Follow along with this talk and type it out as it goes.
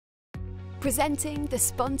Presenting the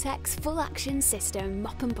Spontex Full Action System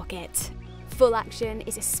Mop and Bucket. Full Action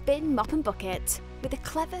is a spin mop and bucket with a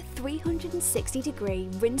clever 360-degree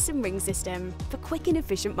rinse and wring system for quick and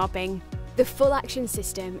efficient mopping. The Full Action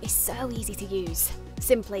system is so easy to use.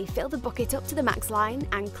 Simply fill the bucket up to the max line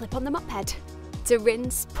and clip on the mop head. To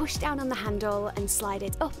rinse, push down on the handle and slide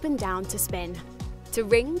it up and down to spin. To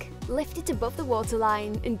wring, lift it above the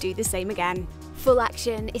waterline and do the same again. Full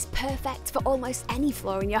Action is perfect for almost any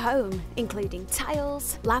floor in your home, including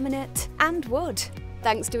tiles, laminate and wood.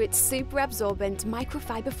 Thanks to its super absorbent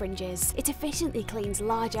microfibre fringes, it efficiently cleans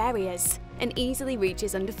large areas and easily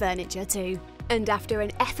reaches under furniture too. And after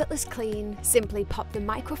an effortless clean, simply pop the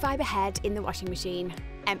microfibre head in the washing machine,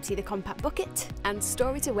 empty the compact bucket and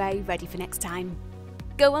store it away ready for next time.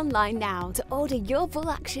 Go online now to order your Full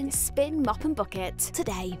Action Spin Mop and Bucket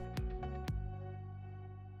today.